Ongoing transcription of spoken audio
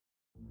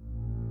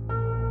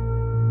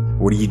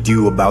What do you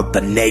do about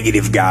the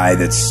negative guy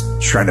that's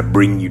trying to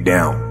bring you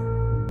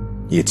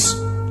down? It's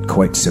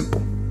quite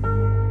simple.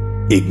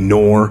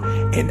 Ignore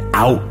and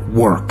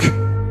outwork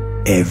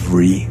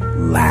every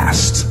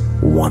last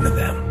one of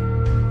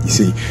them. You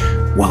see,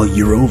 while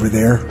you're over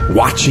there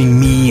watching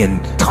me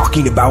and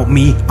talking about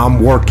me,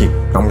 I'm working.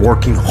 I'm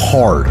working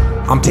hard.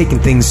 I'm taking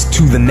things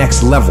to the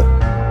next level.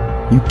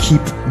 You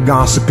keep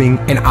gossiping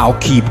and I'll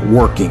keep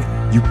working.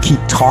 You keep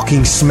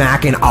talking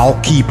smack and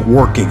I'll keep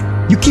working.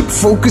 You keep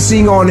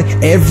focusing on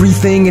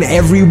everything and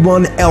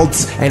everyone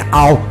else and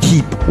I'll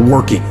keep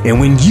working. And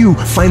when you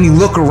finally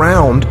look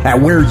around at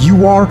where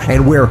you are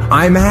and where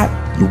I'm at,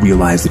 you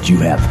realize that you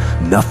have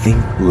nothing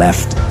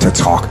left to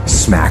talk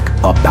smack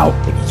about.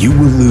 And you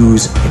will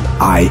lose and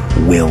I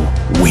will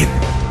win.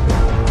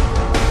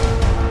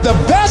 The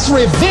best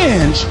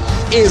revenge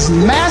is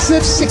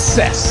massive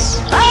success.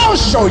 I'll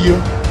show you.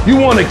 You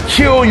want to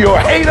kill your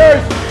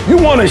haters?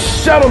 You want to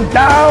shut them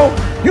down?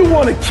 You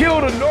want to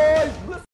kill the North?